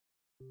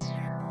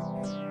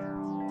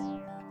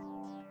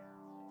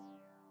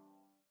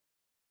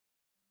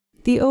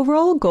The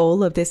overall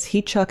goal of this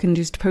heat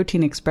shock-induced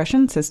protein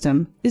expression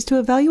system is to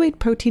evaluate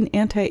protein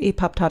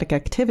anti-apoptotic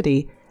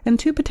activity and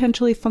two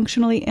potentially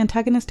functionally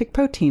antagonistic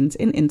proteins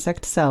in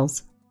insect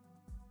cells.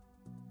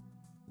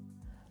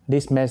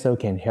 This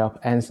method can help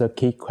answer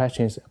key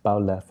questions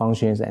about the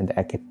functions and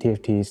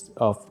activities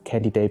of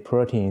candidate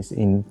proteins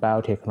in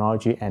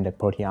biotechnology and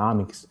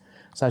proteomics,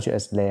 such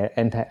as their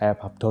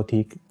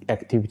anti-apoptotic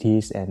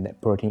activities and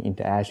protein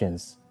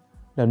interactions.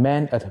 The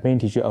main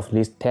advantage of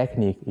this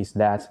technique is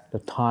that the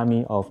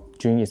timing of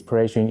gene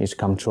expression is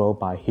controlled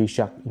by heat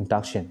shock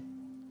induction.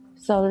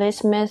 So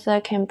this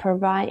method can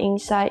provide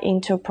insight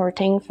into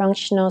protein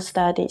functional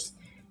studies.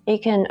 It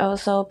can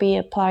also be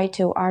applied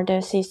to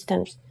other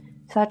systems,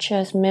 such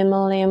as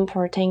mammalian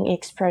protein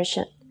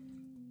expression.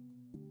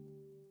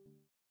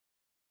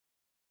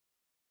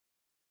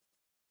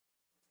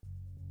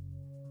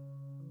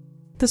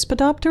 The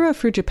Spodoptera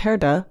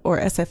frugiperda, or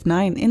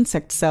sf9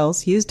 insect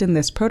cells used in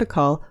this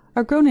protocol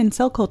are grown in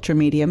cell culture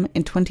medium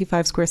in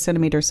 25 square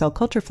centimeter cell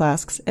culture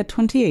flasks at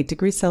 28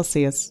 degrees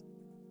Celsius.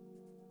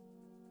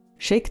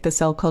 Shake the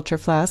cell culture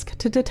flask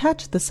to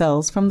detach the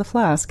cells from the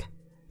flask,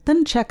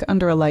 then check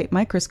under a light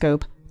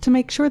microscope to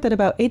make sure that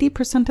about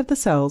 80% of the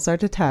cells are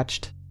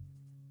detached.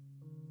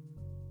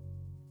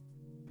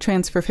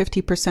 Transfer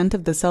 50%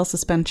 of the cell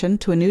suspension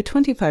to a new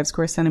 25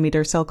 square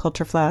centimeter cell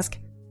culture flask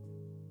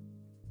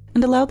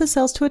and allow the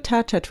cells to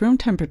attach at room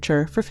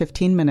temperature for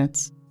 15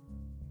 minutes.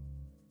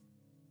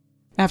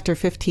 After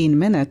 15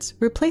 minutes,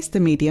 replace the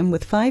medium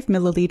with 5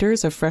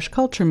 milliliters of fresh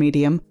culture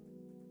medium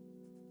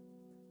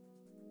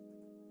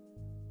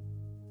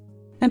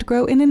and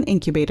grow in an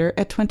incubator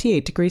at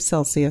 28 degrees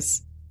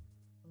Celsius.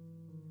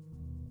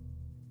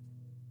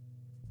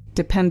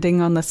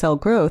 Depending on the cell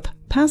growth,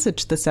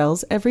 passage the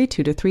cells every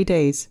 2 to 3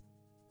 days.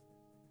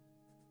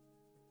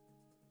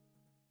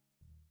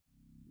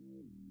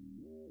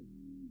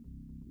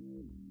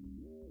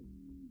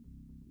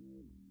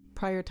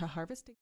 Prior to harvesting,